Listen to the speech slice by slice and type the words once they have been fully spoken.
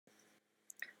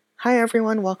Hi,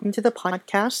 everyone. Welcome to the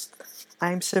podcast.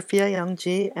 I'm Sophia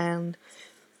Youngji, and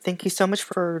thank you so much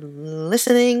for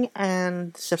listening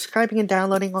and subscribing and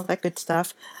downloading all that good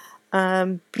stuff.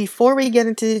 Before we get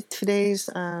into today's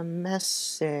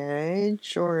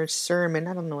message or sermon,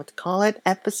 I don't know what to call it,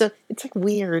 episode, it's like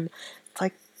weird. It's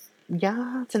like,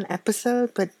 yeah, it's an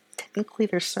episode, but technically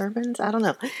they're sermons. I don't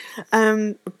know.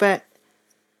 But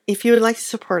if you would like to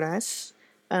support us,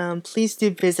 please do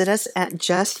visit us at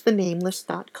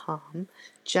justthenameless.com.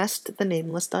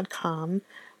 Justthenameless.com.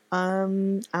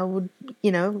 I would,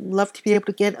 love to be able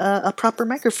to get a proper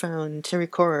microphone to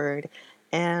record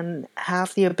and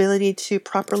have the ability to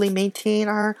properly maintain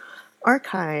our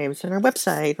archives and our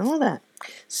website and all that.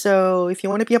 So if you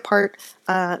want to be a part,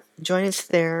 join us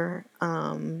there.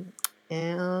 And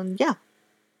yeah,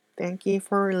 thank you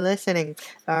for listening.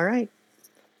 All right,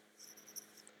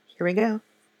 here we go.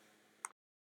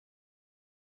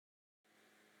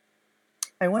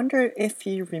 I wonder if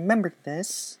you remember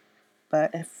this, but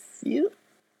a few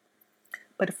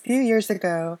years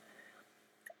ago,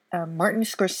 Martin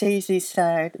Scorsese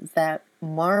said that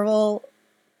Marvel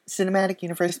Cinematic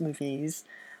Universe movies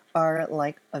are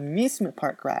like amusement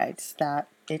park rides, that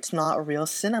it's not real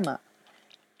cinema.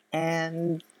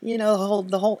 And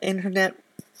the whole internet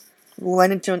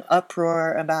went into an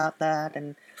uproar about that,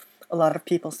 and a lot of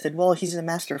people said, well, he's a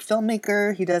master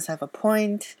filmmaker, he does have a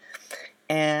point.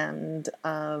 And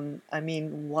I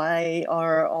mean, why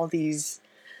are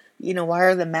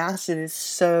the masses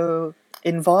so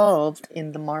involved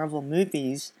in the Marvel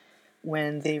movies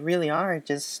when they really are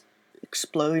just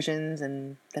explosions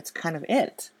and that's kind of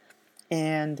it?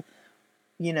 And,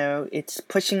 it's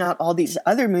pushing out all these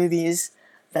other movies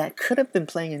that could have been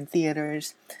playing in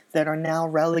theaters that are now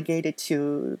relegated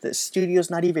to the studios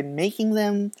not even making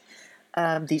them.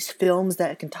 These films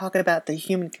that can talk about the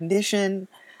human condition.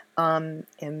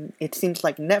 And it seems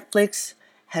like Netflix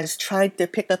has tried to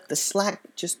pick up the slack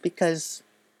just because,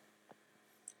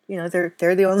 they're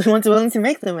the only ones willing to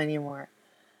make them anymore.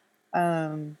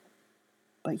 But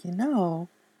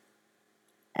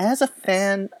as a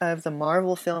fan of the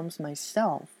Marvel films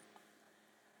myself,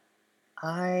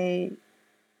 I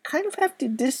kind of have to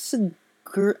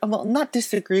disagree. Well, not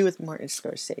disagree with Martin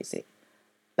Scorsese,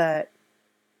 but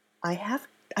I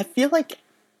feel like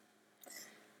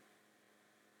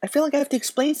I have to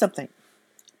explain something,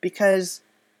 because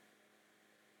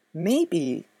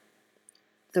maybe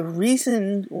the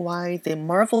reason why the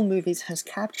Marvel movies has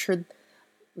captured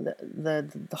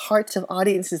the hearts of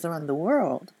audiences around the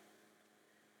world,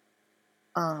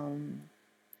 I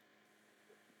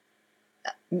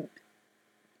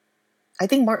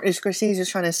think Martin Scorsese is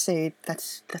trying to say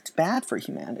that's bad for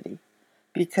humanity,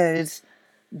 because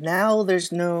now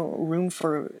there's no room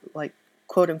for, like,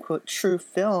 quote unquote true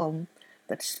film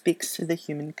that speaks to the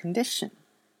human condition.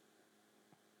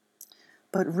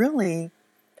 But really,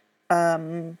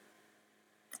 I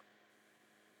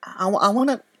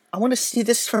want to see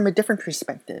this from a different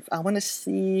perspective. I want to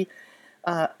see.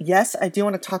 Yes, I do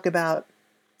want to talk about.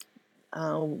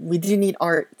 We do need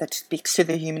art that speaks to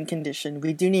the human condition.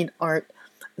 We do need art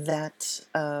that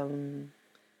kind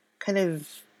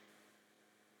of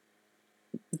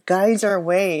guides our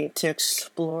way to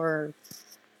explore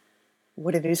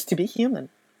what it is to be human.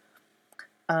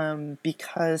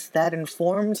 Because that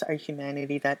informs our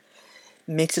humanity, that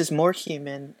makes us more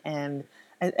human. And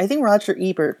I think Roger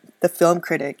Ebert, the film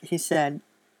critic, he said,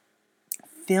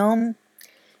 film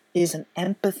is an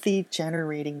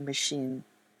empathy-generating machine.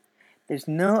 There's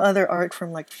no other art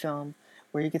form like film,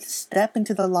 where you get to step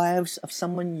into the lives of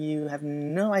someone you have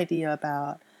no idea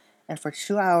about, and for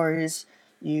 2 hours,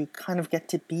 you kind of get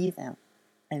to be them.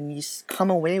 And you come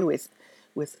away with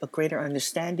a greater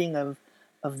understanding of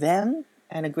them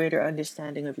and a greater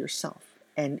understanding of yourself.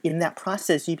 And in that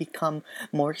process, you become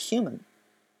more human.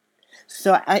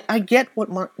 So I get what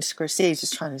Martin Scorsese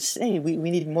is trying to say. We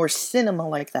need more cinema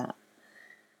like that.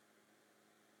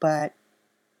 But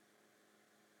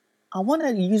I want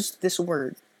to use this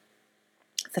word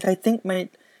that I think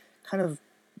might kind of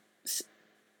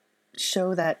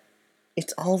show that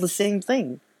it's all the same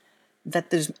thing.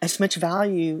 That there's as much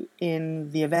value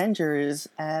in the Avengers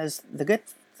as the good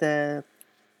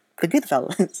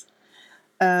fellas.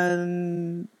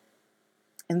 And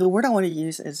the word I want to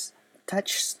use is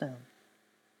touchstone.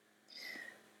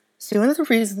 See, one of the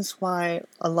reasons why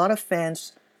a lot of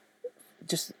fans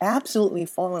just absolutely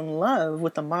fall in love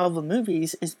with the Marvel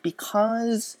movies is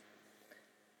because,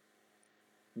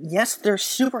 yes, they're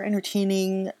super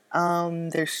entertaining.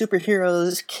 They're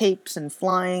superheroes, capes and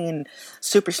flying and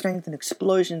super strength and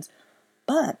explosions.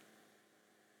 But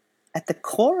at the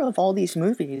core of all these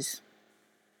movies,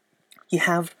 you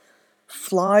have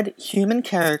flawed human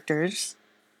characters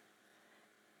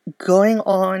going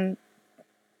on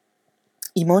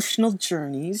emotional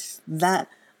journeys that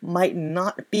might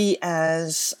not be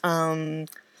as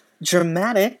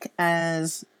dramatic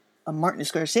as a Martin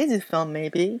Scorsese film,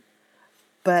 maybe,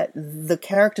 but the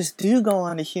characters do go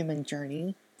on a human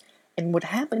journey, and what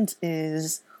happens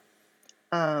is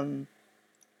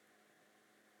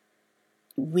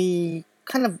we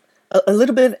kind of a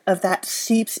little bit of that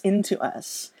seeps into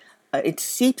us. It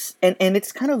seeps, and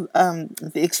it's kind of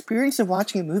the experience of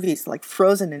watching a movie is like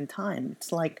frozen in time.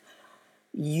 It's like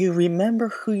you remember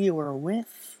who you were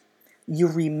with, you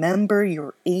remember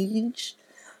your age,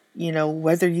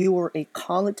 whether you were a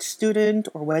college student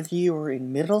or whether you were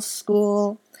in middle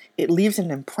school. It leaves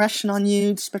an impression on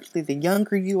you, especially the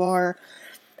younger you are.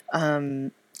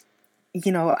 I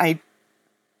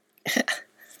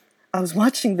I was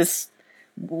watching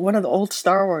one of the old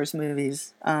Star Wars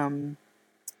movies when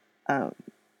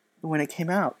it came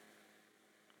out.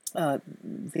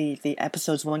 The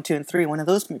episodes 1, 2, and 3, one of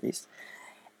those movies.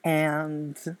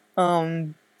 And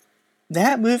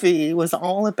that movie was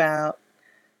all about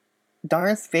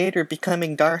Darth Vader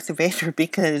becoming Darth Vader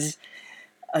because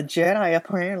a Jedi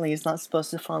apparently is not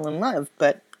supposed to fall in love,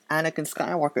 but Anakin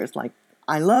Skywalker is like,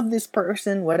 I love this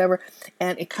person, whatever,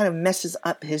 and it kind of messes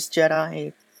up his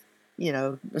Jedi,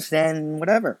 Zen,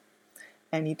 whatever,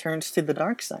 and he turns to the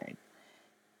dark side.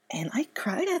 And I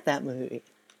cried at that movie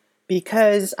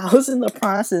because I was in the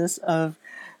process of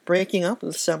breaking up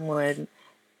with someone,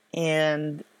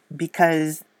 and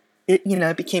because it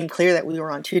became clear that we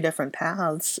were on two different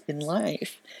paths in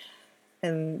life,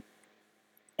 and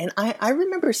I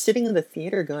remember sitting in the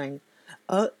theater going,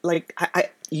 like I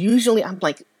usually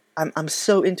I'm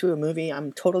so into a movie,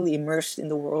 I'm totally immersed in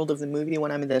the world of the movie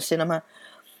when I'm in the cinema,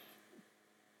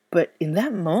 but in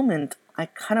that moment I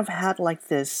kind of had like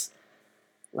this,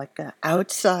 like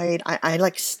outside, I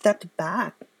like stepped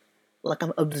back, like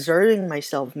I'm observing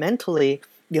myself mentally,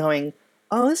 going,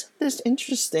 oh, isn't this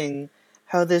interesting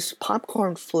how this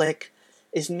popcorn flick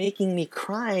is making me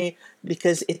cry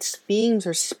because its themes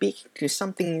are speaking to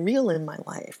something real in my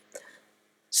life.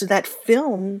 So that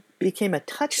film became a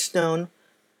touchstone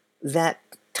that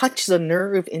touched the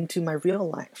nerve into my real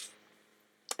life.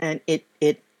 And it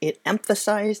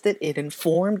emphasized it, it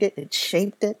informed it, it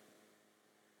shaped it.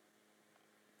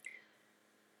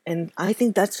 And I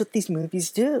think that's what these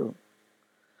movies do.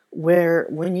 Where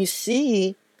when you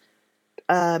see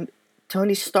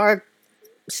Tony Stark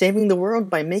saving the world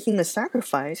by making a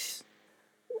sacrifice,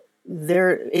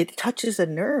 it touches a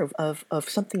nerve of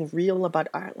something real about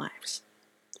our lives.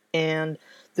 And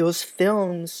those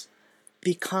films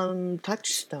become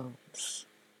touchstones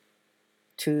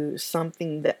to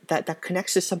something that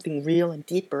connects to something real and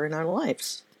deeper in our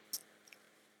lives.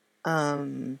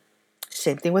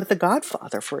 Same thing with The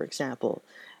Godfather, for example.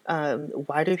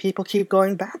 Why do people keep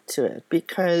going back to it?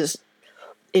 Because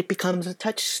it becomes a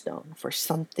touchstone for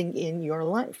something in your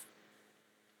life.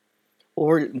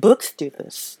 Or books do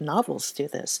this, novels do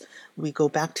this. We go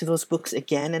back to those books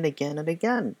again and again and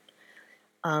again.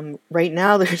 Right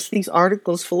now, there's these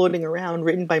articles floating around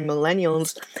written by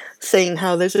millennials saying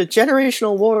how there's a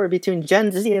generational war between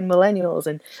Gen Z and millennials,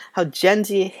 and how Gen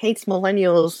Z hates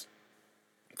millennials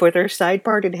for their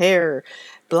side-parted hair,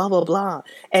 blah, blah, blah.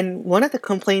 And one of the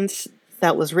complaints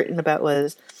that was written about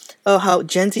was, how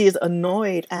Gen Z is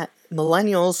annoyed at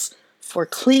millennials for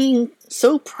clinging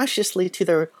so preciously to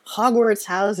their Hogwarts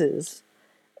houses.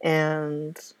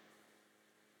 And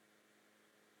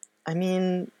I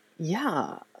mean,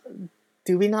 yeah,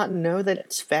 do we not know that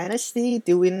it's fantasy?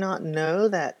 Do we not know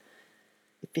that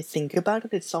if you think about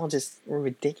it, it's all just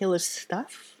ridiculous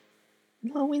stuff?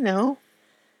 Well, we know.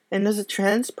 And as a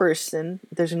trans person,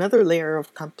 there's another layer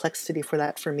of complexity for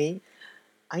that for me.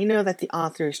 I know that the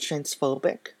author is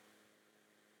transphobic.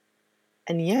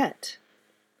 And yet,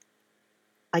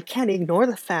 I can't ignore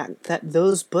the fact that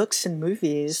those books and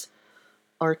movies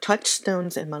are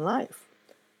touchstones in my life.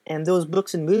 And those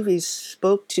books and movies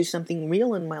spoke to something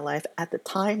real in my life at the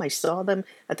time I saw them,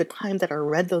 at the time that I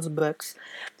read those books,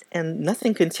 and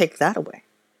nothing can take that away.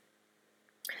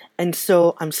 And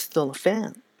so I'm still a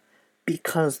fan,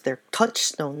 because they're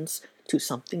touchstones to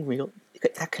something real,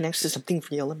 that connects to something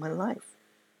real in my life.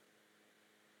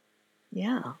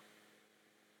 Yeah.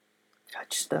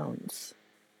 Touchstones.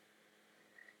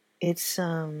 It's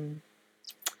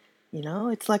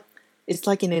it's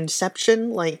like an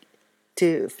Inception, like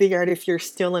to figure out if you're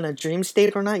still in a dream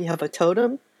state or not, you have a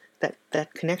totem that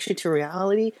connects you to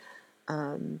reality.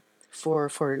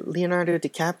 For Leonardo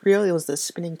DiCaprio, it was the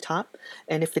spinning top,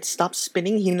 and if it stops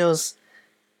spinning, he knows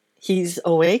he's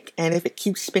awake, and if it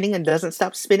keeps spinning and doesn't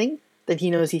stop spinning, that he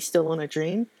knows he's still in a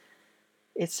dream.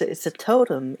 It's a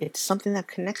totem. It's something that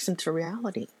connects him to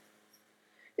reality.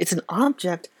 It's an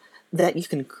object that you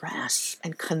can grasp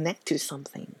and connect to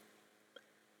something.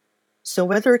 So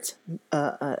whether it's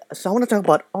so I want to talk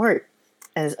about art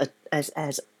as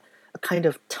a kind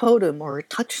of totem or a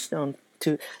touchstone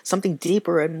to something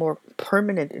deeper and more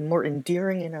permanent and more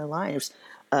endearing in our lives.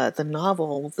 The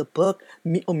novel, the book,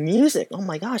 music. Oh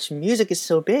my gosh, music is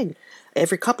so big.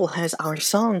 Every couple has our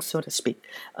song, so to speak.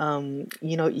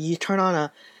 You turn on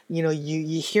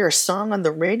you hear a song on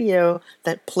the radio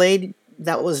that played,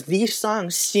 that was the song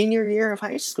senior year of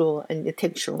high school, and it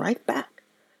takes you right back.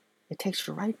 It takes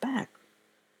you right back.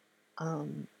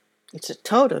 It's a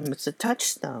totem, it's a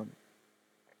touchstone.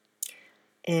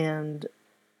 And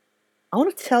I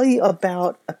want to tell you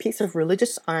about a piece of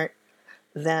religious art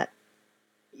that,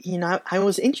 I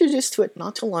was introduced to it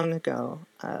not too long ago,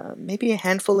 maybe a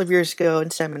handful of years ago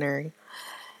in seminary.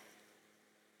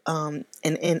 And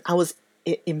I was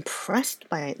impressed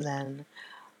by it then,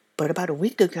 but about a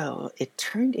week ago, it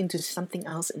turned into something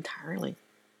else entirely.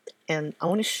 And I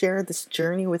want to share this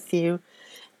journey with you.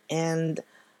 And,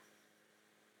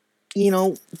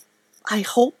 I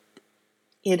hope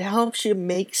it helps you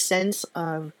make sense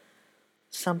of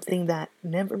something that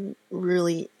never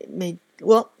really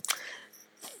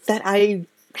that I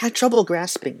had trouble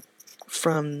grasping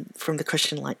from the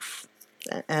Christian life,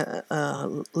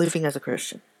 living as a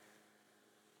Christian.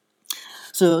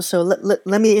 So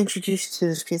let me introduce you to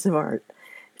this piece of art.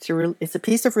 It's a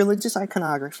piece of religious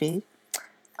iconography.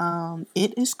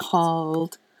 It is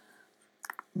called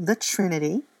The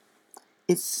Trinity.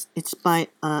 It's by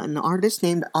an artist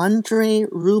named Andrei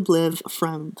Rublev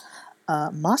from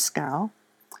Moscow.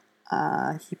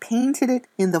 He painted it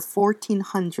in the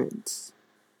 1400s.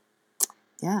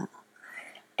 Yeah.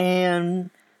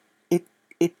 And it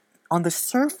on the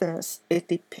surface, it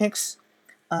depicts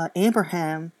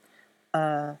Abraham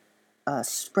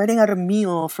spreading out a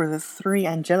meal for the three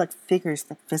angelic figures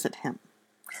that visit him.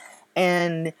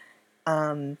 And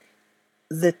in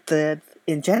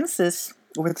Genesis,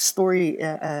 where the story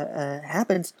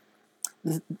happens,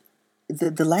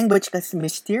 the language gets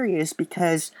mysterious,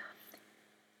 because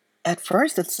at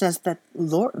first it says that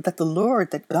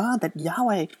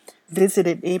Yahweh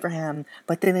visited Abraham,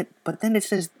 but then it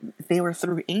says they were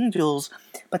through angels,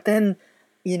 but then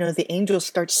the angels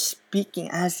start speaking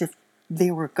as if they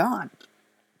were God,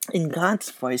 in God's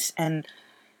voice, and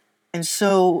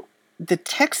so the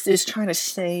text is trying to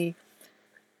say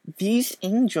these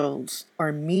angels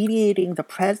are mediating the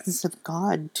presence of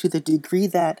God to the degree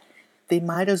that it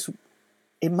might as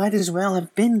well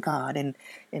have been God. And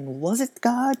was it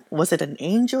God? Was it an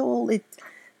angel?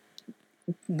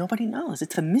 Nobody knows.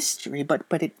 It's a mystery, but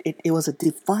it was a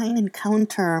divine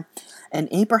encounter. And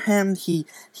Abraham, he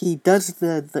does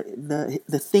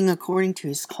the thing according to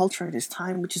his culture at his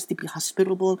time, which is to be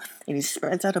hospitable, and he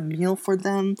spreads out a meal for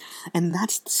them. And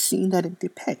that's the scene that it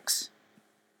depicts.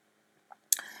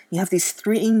 You have these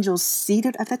three angels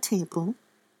seated at the table,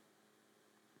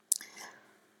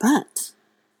 but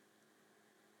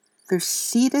they're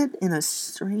seated in a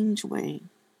strange way.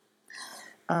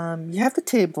 You have the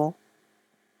table,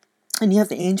 and you have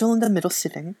the angel in the middle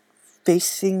sitting,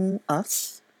 facing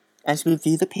us as we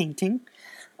view the painting.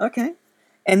 Okay.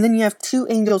 And then you have two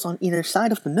angels on either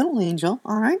side of the middle angel,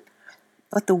 all right?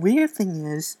 But the weird thing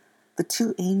is, the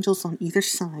two angels on either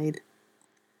side,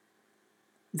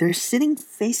 they're sitting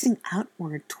facing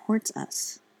outward towards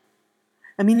us.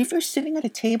 I mean, if you're sitting at a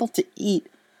table to eat,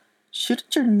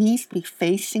 shouldn't your knees be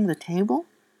facing the table?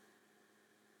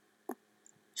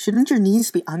 Shouldn't your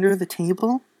knees be under the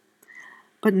table?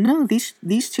 But no,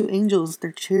 these two angels,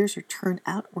 their chairs are turned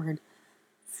outward,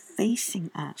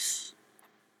 facing us.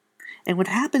 And what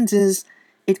happens is,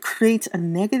 it creates a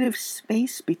negative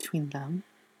space between them.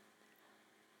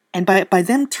 And by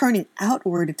them turning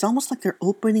outward, it's almost like they're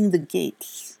opening the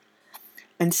gates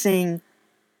and saying,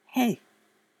 hey,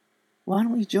 why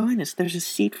don't you join us? There's a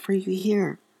seat for you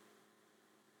here.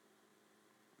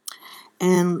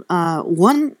 And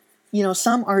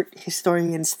some art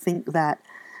historians think that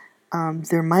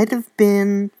there might have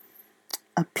been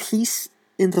a piece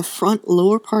in the front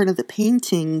lower part of the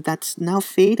painting that's now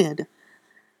faded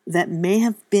that may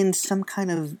have been some kind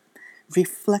of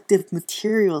reflective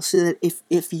material, so that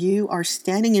if you are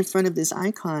standing in front of this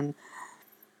icon,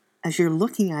 as you're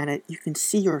looking at it, you can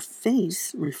see your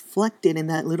face reflected in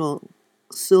that little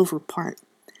silver part,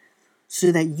 so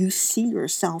that you see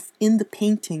yourself in the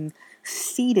painting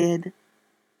seated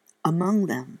among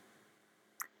them.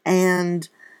 And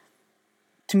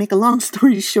to make a long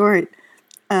story short,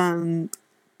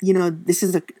 this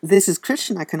is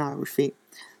Christian iconography.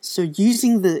 So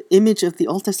using the image of the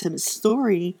Old Testament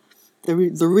story, the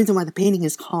reason why the painting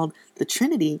is called the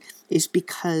Trinity is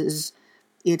because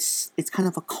it's kind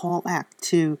of a callback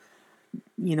to,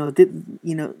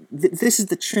 this is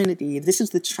the Trinity, this is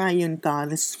the triune God,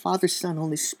 this is Father, Son,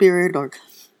 Holy Spirit, or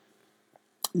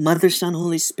Mother, Son,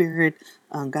 Holy Spirit.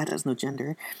 God has no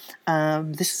gender.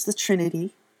 This is the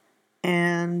Trinity,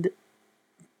 and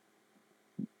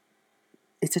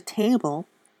it's a table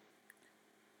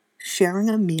sharing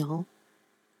a meal,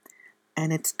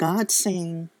 and it's God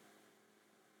saying,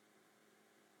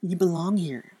 you belong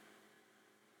here.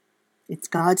 It's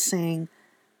God saying,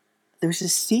 there's a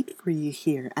seat for you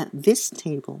here at this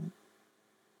table.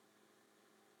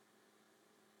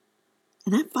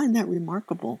 And I find that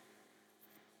remarkable.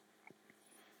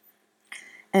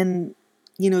 And,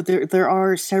 there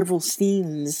are several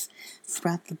scenes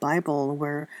throughout the Bible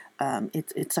where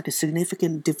it's like a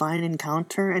significant divine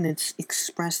encounter, and it's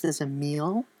expressed as a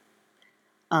meal.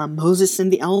 Moses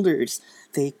and the elders,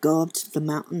 they go up to the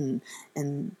mountain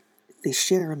and they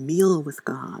share a meal with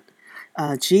God.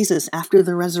 Jesus, after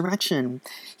the resurrection,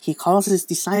 he calls his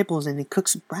disciples and he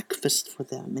cooks breakfast for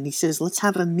them. And he says, let's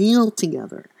have a meal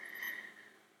together.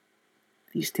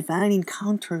 These divine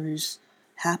encounters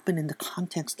happen in the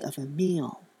context of a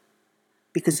meal.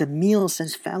 Because a meal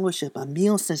says fellowship. A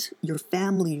meal says you're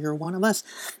family, you're one of us.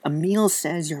 A meal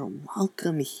says you're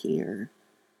welcome here.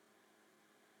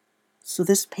 So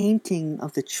this painting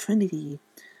of the Trinity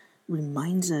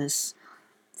reminds us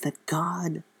that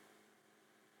God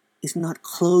is not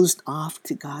closed off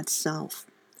to God's self,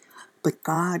 but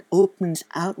God opens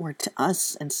outward to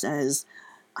us and says,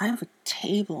 I have a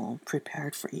table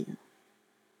prepared for you.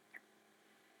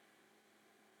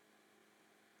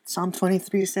 Psalm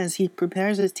 23 says, he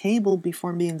prepares a table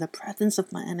before me in the presence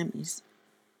of my enemies.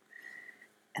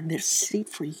 And there's a seat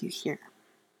for you here.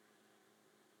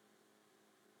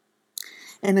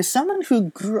 And as someone who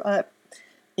grew up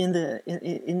in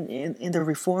the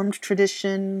Reformed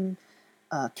tradition,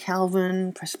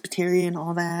 Calvin, Presbyterian,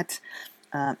 all that,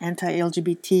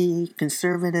 anti-LGBT,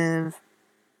 conservative,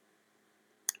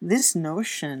 this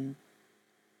notion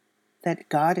that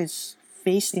God is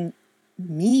facing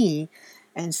me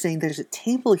and saying there's a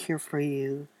table here for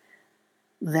you,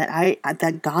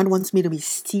 that God wants me to be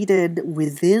seated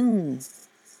within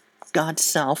God's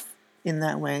self in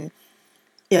that way,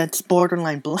 it's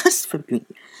borderline blasphemy.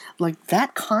 Like,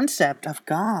 that concept of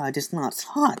God is not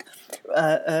taught.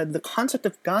 The concept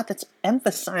of God that's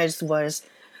emphasized was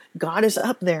God is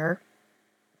up there,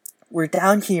 we're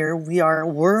down here, we are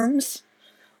worms,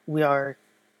 we are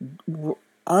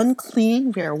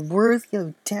unclean, we are worthy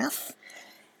of death.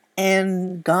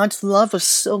 And God's love was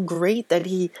so great that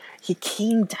he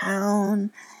came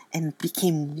down and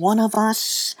became one of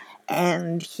us,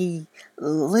 and he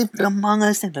lived among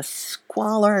us in the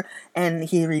squalor, and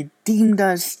he redeemed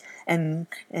us, and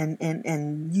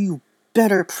you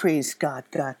better praise God,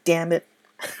 God damn it.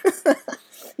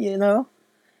 Fear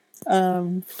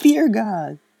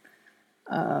God.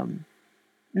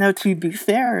 Now, to be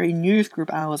fair, in youth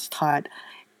group I was taught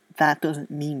that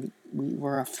doesn't mean we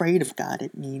were afraid of God.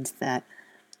 It means that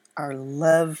our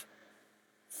love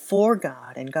for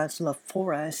God and God's love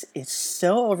for us is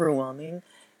so overwhelming.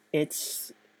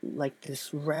 It's like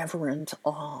this reverent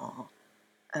awe.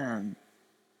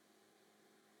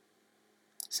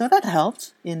 So that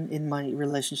helped in my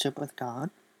relationship with God.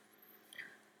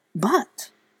 But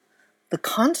the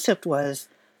concept was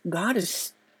God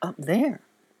is up there.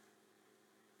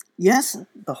 Yes,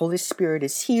 the Holy Spirit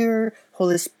is here.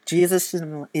 Jesus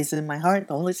is in my heart.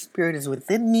 The Holy Spirit is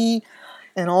within me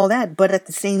and all that. But at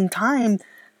the same time,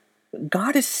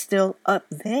 God is still up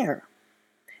there.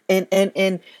 And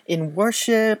in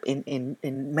worship, in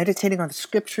meditating on the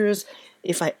scriptures,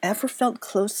 if I ever felt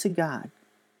close to God,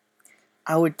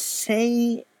 I would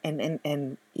say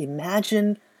and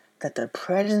imagine that the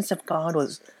presence of God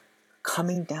was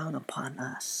coming down upon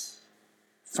us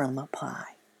from up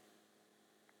high.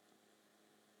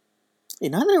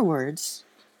 In other words,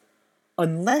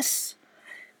 unless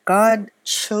God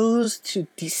chose to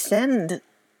descend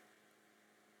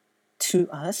to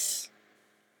us,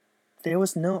 there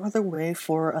was no other way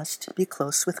for us to be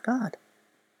close with God.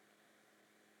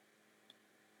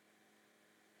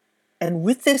 And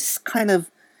with this kind of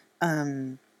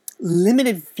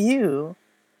limited view,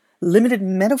 limited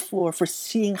metaphor for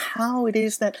seeing how it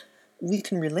is that we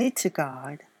can relate to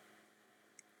God,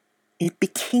 it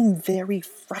became very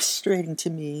frustrating to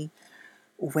me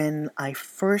when I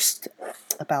first,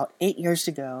 about 8 years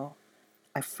ago,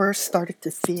 I first started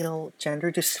to feel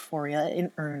gender dysphoria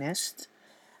in earnest.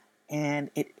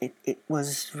 And it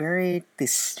was very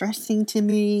distressing to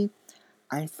me.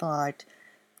 I thought,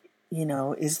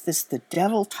 is this the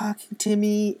devil talking to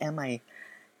me? Am I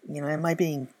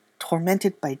being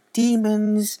tormented by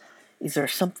demons? Is there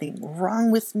something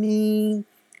wrong with me?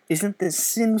 Isn't this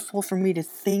sinful for me to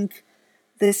think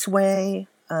this way?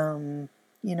 Like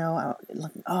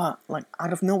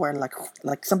out of nowhere,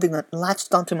 like something that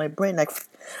latched onto my brain, like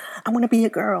I want to be a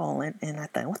girl, and I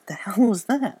thought, what the hell was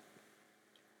that?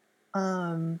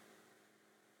 And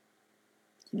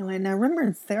I remember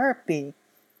in therapy,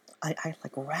 I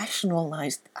like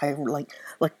rationalized. I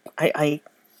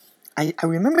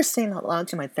remember saying out loud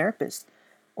to my therapist,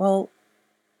 well,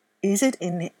 is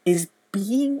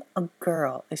being a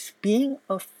girl, is being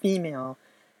a female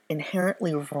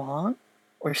inherently wrong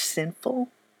or sinful?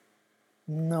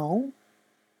 No,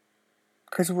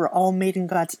 because we're all made in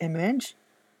God's image.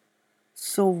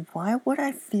 So why would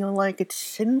I feel like it's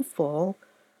sinful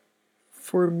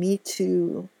for me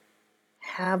to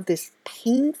have this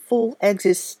painful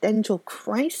existential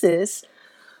crisis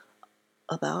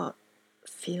about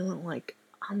feeling like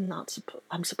I'm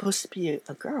supposed to be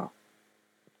a girl?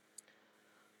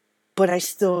 But I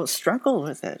still struggle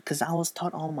with it because I was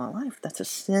taught all my life that's a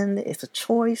sin, it's a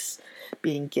choice.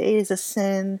 Being gay is a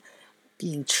sin,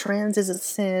 being trans is a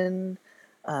sin.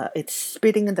 It's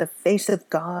spitting in the face of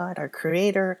God, our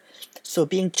creator. So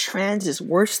being trans is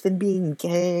worse than being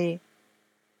gay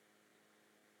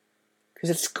because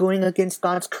it's going against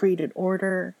God's created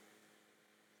order.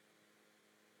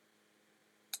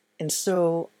 And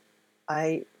so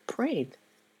I prayed.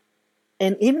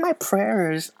 And in my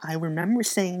prayers, I remember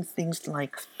saying things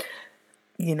like,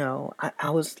 I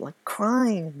was like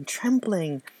crying and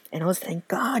trembling, and I was saying,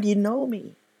 God, you know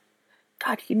me.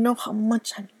 God, you know how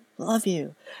much I love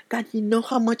you. God, you know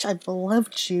how much I've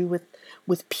loved you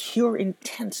with pure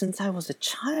intent since I was a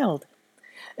child.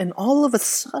 And all of a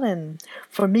sudden,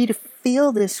 for me to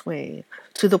feel this way,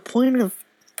 to the point of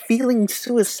feeling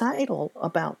suicidal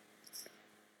about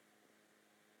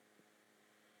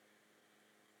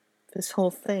this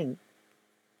whole thing,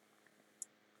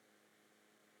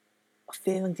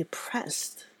 feeling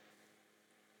depressed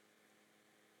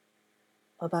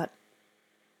about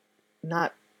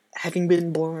not having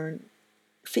been born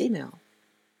female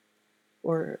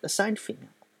or assigned female.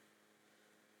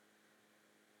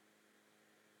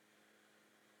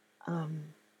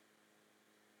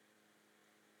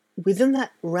 Within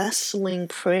that wrestling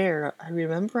prayer, I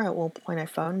remember at one point I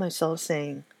found myself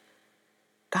saying,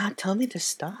 God, tell me to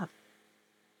stop.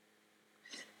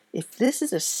 If this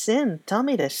is a sin, tell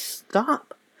me to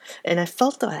stop. And I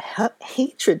felt a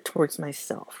hatred towards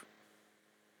myself.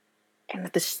 And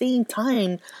at the same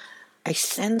time, I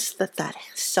sensed that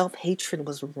self-hatred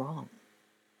was wrong.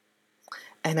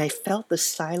 And I felt the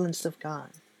silence of God.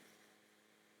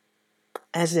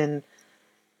 As in,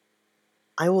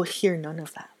 I will hear none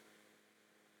of that.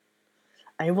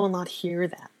 I will not hear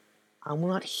that. I will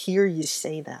not hear you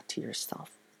say that to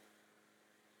yourself.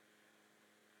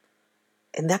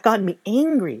 And that got me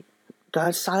angry.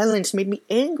 God's silence made me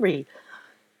angry.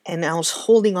 And I was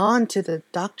holding on to the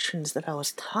doctrines that I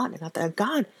was taught. And I thought,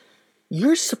 God,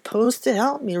 you're supposed to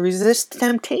help me resist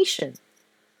temptation.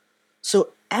 So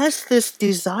as this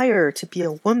desire to be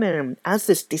a woman, as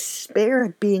this despair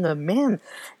at being a man,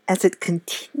 as it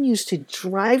continues to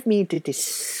drive me to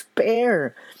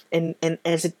despair, and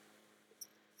as it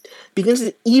begins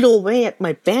to eat away at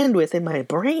my bandwidth in my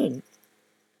brain,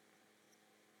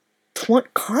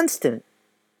 constant,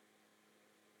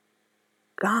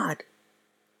 God,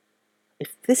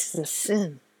 if this is a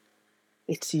sin,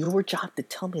 it's your job to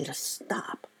tell me to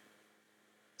stop.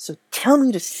 So tell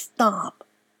me to stop,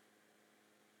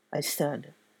 I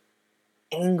said,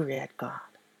 angry at God.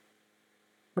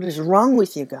 What is wrong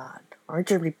with you, God? Aren't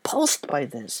you repulsed by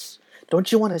this?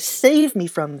 Don't you want to save me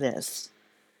from this?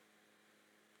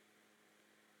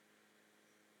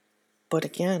 But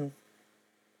again,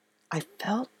 I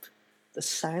felt the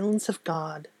silence of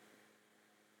God,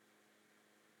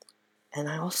 and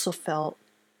I also felt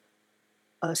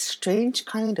a strange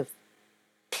kind of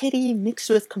pity mixed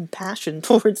with compassion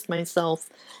towards myself,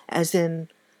 as in,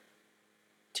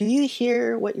 do you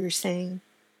hear what you're saying?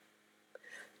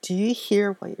 Do you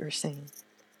hear what you're saying?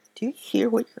 Do you hear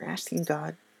what you're asking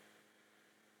God?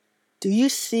 Do you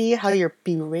see how you're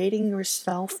berating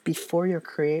yourself before your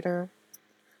Creator?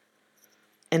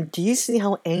 And do you see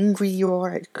how angry you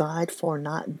are at God for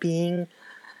not being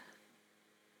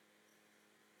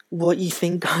what you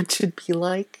think God should be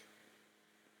like?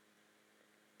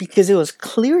 Because it was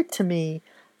clear to me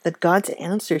that God's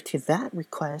answer to that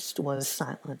request was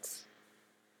silence.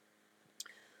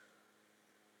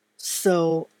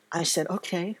 So I said,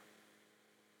 okay,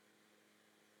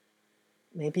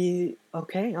 maybe,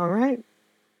 okay, all right.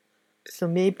 So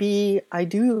maybe I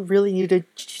do really need to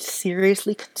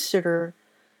seriously consider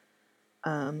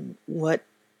what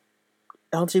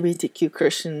LGBTQ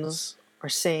Christians are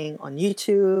saying on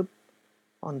YouTube,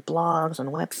 on blogs, on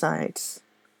websites.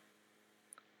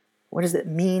 What does it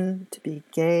mean to be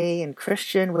gay and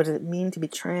Christian? What does it mean to be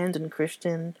trans and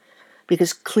Christian?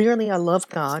 Because clearly I love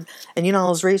God. And I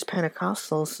was raised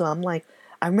Pentecostal, so I'm like,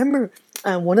 I remember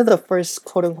one of the first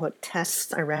quote unquote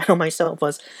tests I ran on myself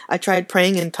was I tried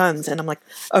praying in tongues, and I'm like,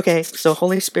 okay, so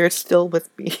Holy Spirit's still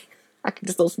with me. I can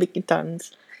still speak in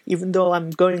tongues, even though I'm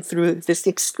going through this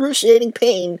excruciating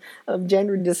pain of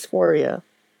gender dysphoria.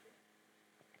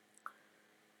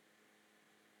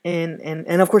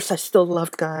 And of course, I still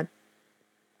loved God.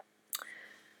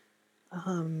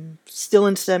 Still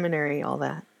in seminary, all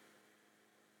that.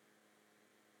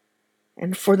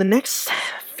 And for the next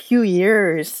few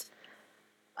years,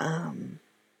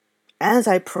 as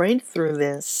I prayed through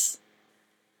this,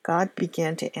 God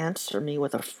began to answer me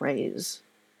with a phrase.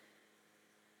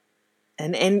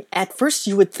 And at first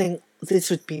you would think this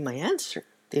would be my answer.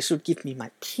 This would give me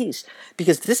my peace.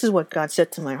 Because this is what God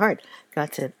said to my heart.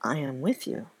 God said, I am with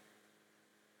you.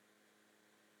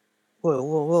 Whoa,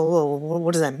 whoa, whoa, whoa.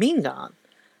 What does that mean, God?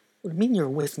 What do you mean you're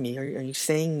with me? Are you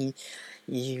saying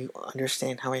you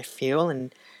understand how I feel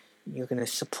and you're going to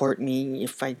support me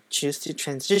if I choose to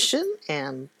transition?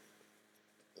 And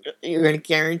you're going to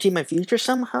guarantee my future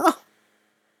somehow? I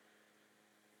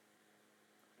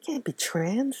can't be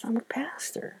trans. I'm a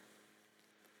pastor.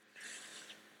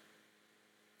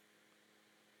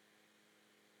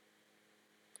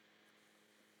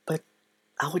 But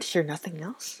I would hear nothing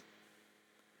else.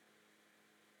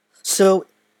 So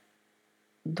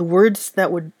the words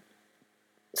that would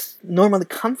normally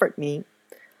comfort me,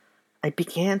 I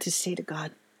began to say to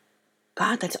God,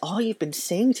 God, that's all you've been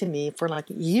saying to me for like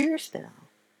years now.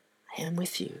 I am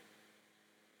with you.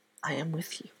 I am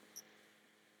with you.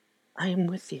 I am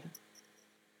with you.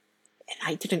 And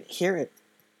I didn't hear it.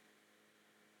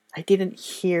 I didn't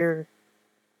hear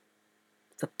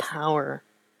the power,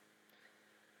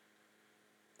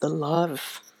 the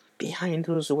love behind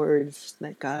those words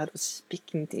that God was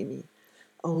speaking to me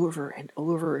over and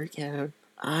over again.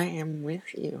 I am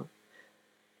with you.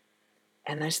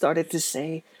 And I started to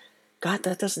say, God,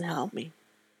 that doesn't help me.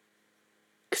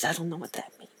 Because I don't know what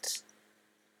that means.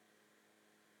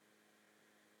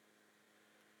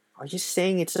 Are you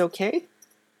saying it's okay?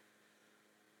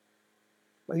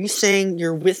 Are you saying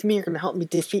you're with me, you're going to help me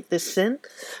defeat this sin?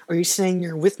 Are you saying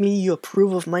you're with me, you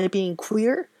approve of my being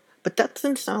queer? But that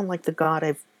doesn't sound like the God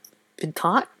I've been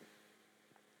taught.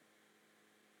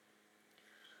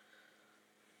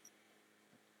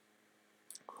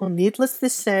 Well, needless to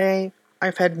say,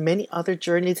 I've had many other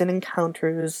journeys and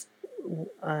encounters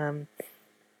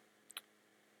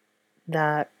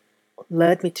that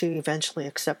led me to eventually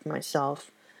accept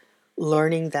myself,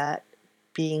 learning that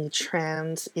being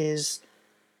trans is,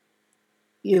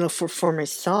 for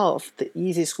myself, the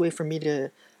easiest way for me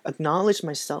to acknowledge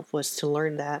myself was to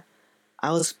learn that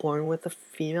I was born with a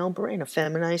female brain, a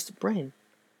feminized brain,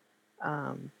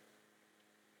 in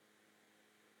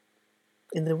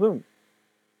the womb.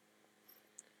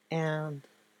 And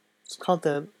it's called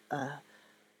the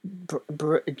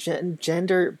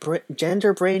gender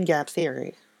brain gap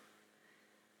theory.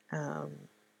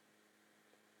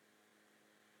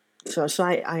 So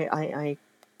I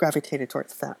gravitated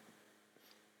towards that.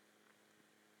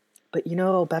 But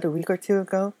about a week or two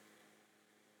ago,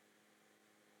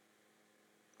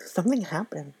 something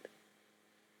happened.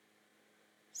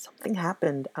 Something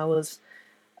happened. I was,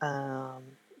 I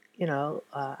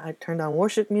turned on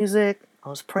worship music. I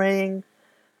was praying.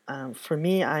 For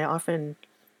me, I often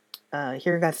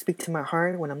hear God speak to my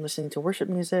heart when I'm listening to worship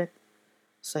music.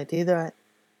 So I do that.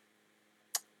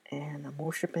 And I'm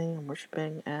worshiping,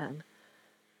 and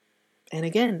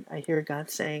again, I hear God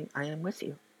saying, I am with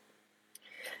you.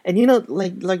 And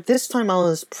like this time I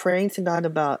was praying to God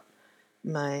about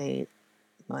my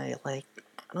like,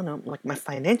 I don't know, like my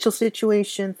financial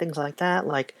situation, things like that,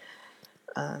 like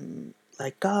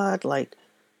God, like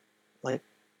like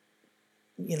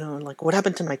what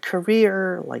happened to my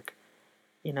career, like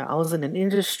I was in an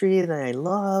industry that I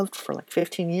loved for like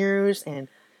 15 years and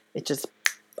I just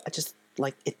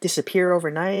like it disappeared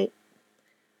overnight.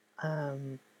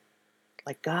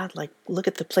 Like God, like look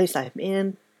at the place I'm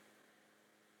in.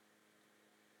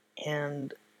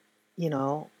 And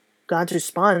God's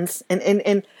response,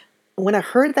 and when I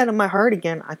heard that in my heart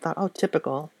again, I thought, oh,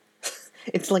 typical.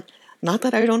 It's like, not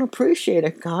that I don't appreciate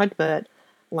it, God, but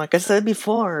like I said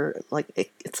before, like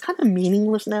it's kind of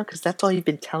meaningless now because that's all you've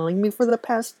been telling me for the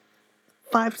past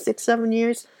 5, 6, 7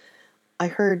 years. I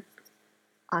heard,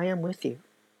 I am with you.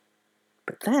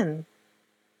 But then,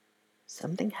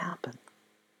 something happened.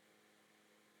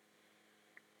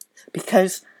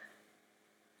 Because,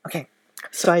 okay,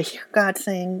 so I hear God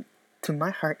saying to my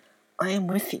heart, I am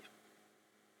with you.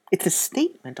 It's a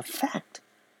statement of fact.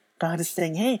 God is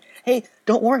saying, hey,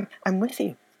 don't worry, I'm with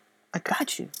you. I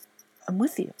got you. I'm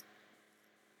with you.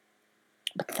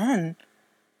 But then,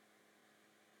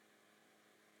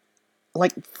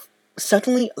 like,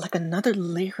 suddenly, like another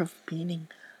layer of meaning,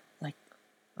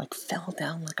 like fell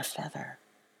down like a feather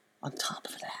on top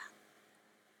of that.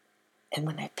 And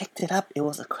when I picked it up, it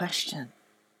was a question.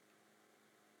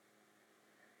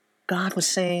 God was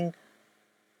saying,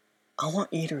 I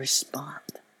want you to respond.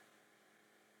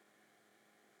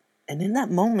 And in that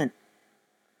moment,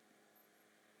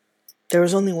 there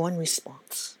was only one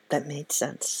response that made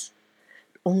sense.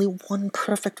 Only one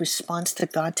perfect response to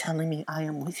God telling me, I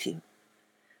am with you.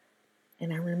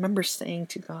 And I remember saying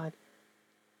to God,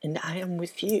 and I am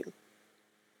with you.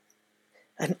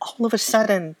 And all of a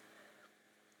sudden,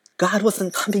 God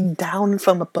wasn't coming down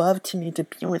from above to me to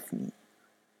be with me,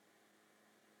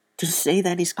 to say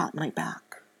that He's got my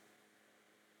back.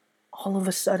 All of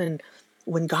a sudden,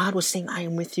 when God was saying, I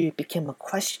am with you, it became a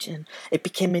question. It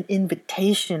became an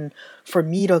invitation for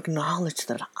me to acknowledge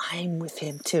that I'm with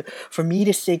Him too. For me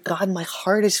to say, God, my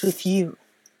heart is with you.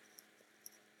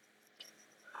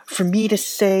 For me to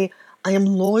say, I am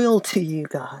loyal to you,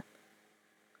 God,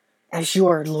 as you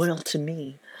are loyal to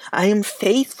me. I am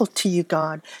faithful to you,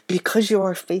 God, because you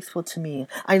are faithful to me.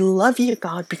 I love you,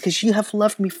 God, because you have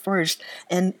loved me first.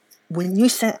 And when you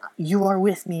said you are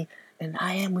with me, and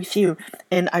I am with you,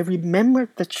 and I remembered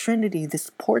the Trinity, this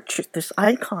portrait, this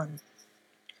icon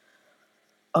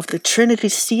of the Trinity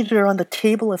seated around the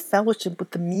table of fellowship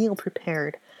with the meal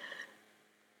prepared.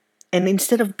 And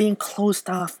instead of being closed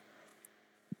off,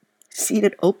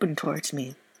 seated open towards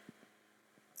me,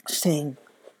 saying,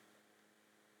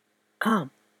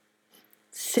 come,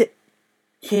 sit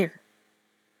here.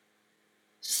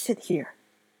 Sit here.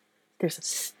 There's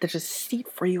a seat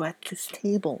for you at this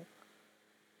table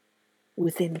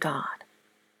within God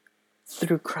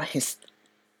through Christ.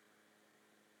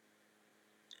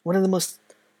 One of the most,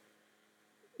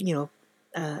 the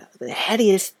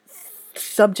headiest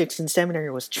subjects in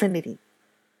seminary was Trinity.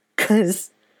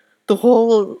 Because the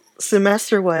whole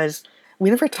semester we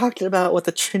never talked about what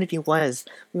the Trinity was.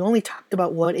 We only talked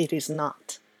about what it is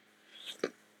not.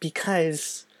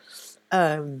 Because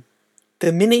the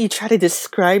minute you try to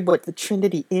describe what the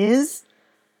Trinity is,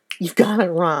 you've got it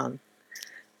wrong.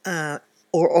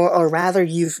 Or rather,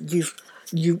 you've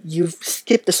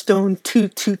skipped the stone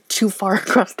too far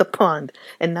across the pond,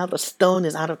 and now the stone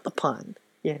is out of the pond.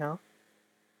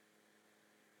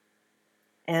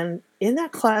 And in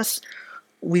that class,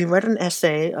 we read an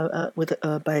essay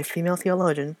by a female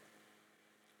theologian.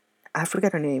 I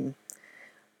forget her name,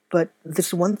 but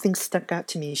this one thing stuck out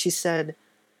to me. She said,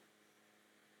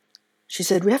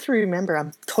 we have to remember,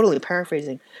 I'm totally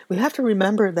paraphrasing, we have to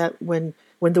remember that when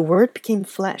the Word became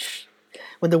flesh,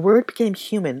 when the Word became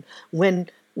human, when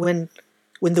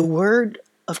the Word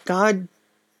of God,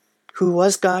 who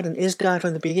was God and is God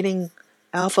from the beginning,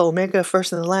 Alpha, Omega,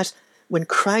 first and the last, when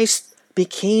Christ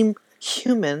became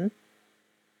human,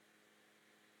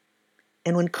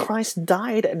 and when Christ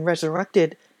died and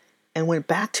resurrected and went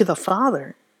back to the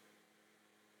Father,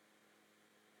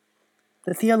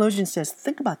 the theologian says,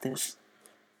 think about this.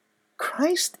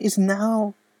 Christ is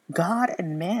now God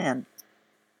and man.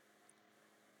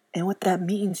 And what that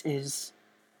means is,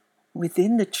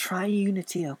 within the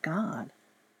triunity of God,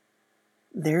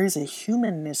 there is a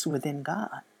humanness within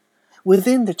God.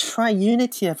 Within the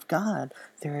triunity of God,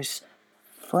 there is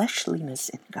fleshliness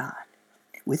in God.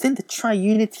 Within the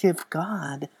triunity of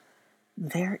God,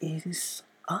 there is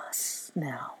us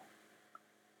now.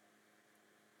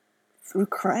 Through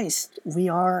Christ, we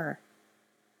are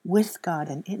with God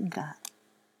and in God.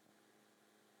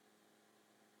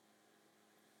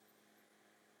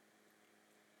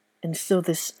 And so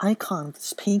this icon,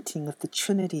 this painting of the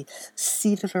Trinity,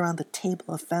 seated around the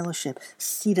table of fellowship,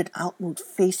 seated outward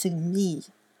facing me,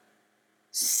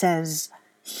 says,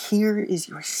 here is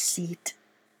your seat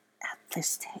at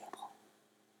this table.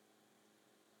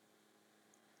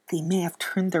 They may have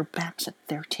turned their backs at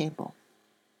their table.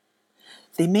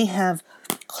 They may have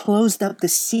closed up the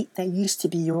seat that used to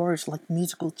be yours like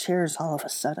musical chairs all of a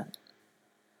sudden.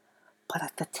 But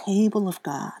at the table of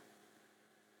God,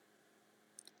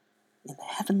 in the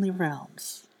heavenly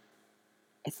realms,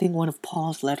 I think one of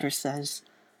Paul's letters says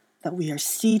that we are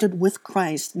seated with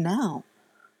Christ now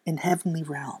in heavenly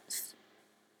realms.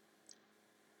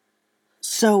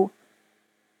 So,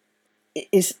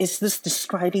 is this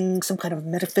describing some kind of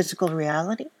metaphysical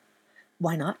reality?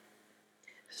 Why not?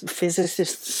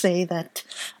 Physicists say that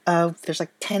there's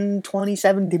like 10,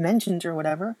 27 dimensions or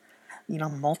whatever.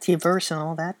 Multiverse and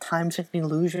all that. Time's an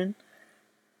illusion.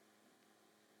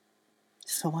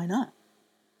 So why not?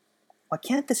 Why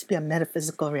can't this be a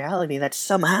metaphysical reality that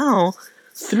somehow,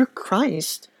 through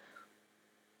Christ,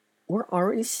 we're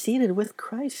already seated with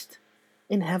Christ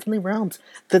in heavenly realms?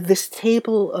 That this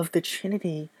table of the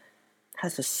Trinity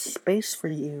has a space for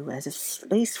you, has a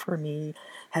space for me,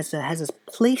 has a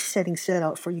place setting set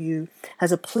out for you,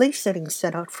 has a place setting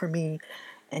set out for me,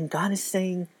 and God is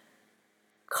saying,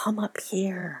 come up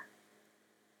here.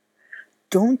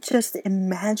 Don't just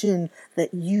imagine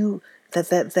that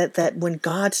that when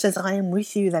God says I am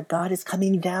with you, that God is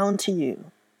coming down to you.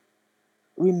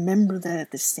 Remember that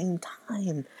at the same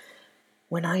time,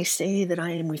 when I say that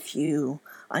I am with you,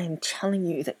 I am telling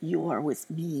you that you are with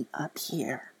me up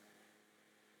here.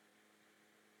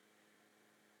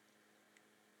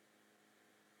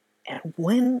 And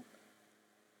when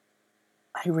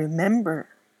I remember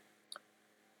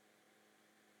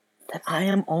that I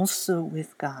am also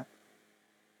with God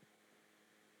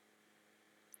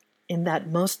in that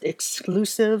most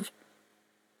exclusive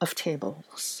of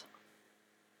tables,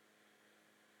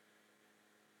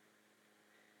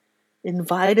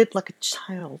 invited like a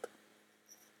child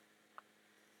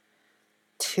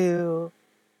to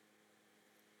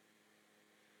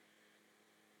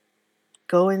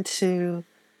go into,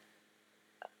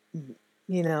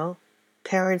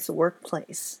 parents'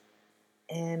 workplace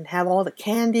and have all the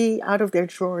candy out of their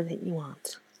drawer that you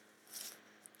want.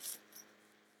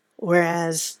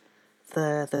 Whereas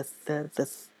the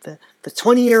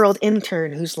 20-year-old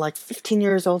intern who's like 15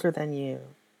 years older than you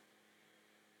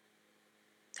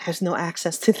has no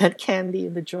access to that candy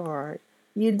in the drawer.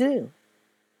 You do.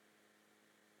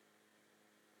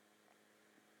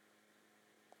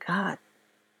 God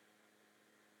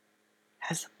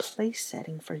has a place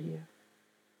setting for you.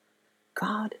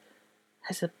 God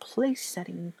has a place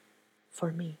setting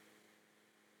for me.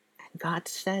 And God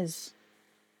says,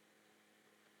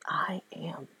 I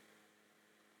am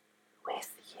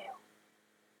with you.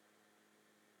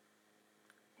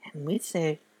 And we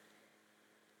say,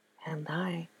 and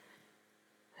I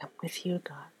am with you,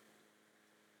 God.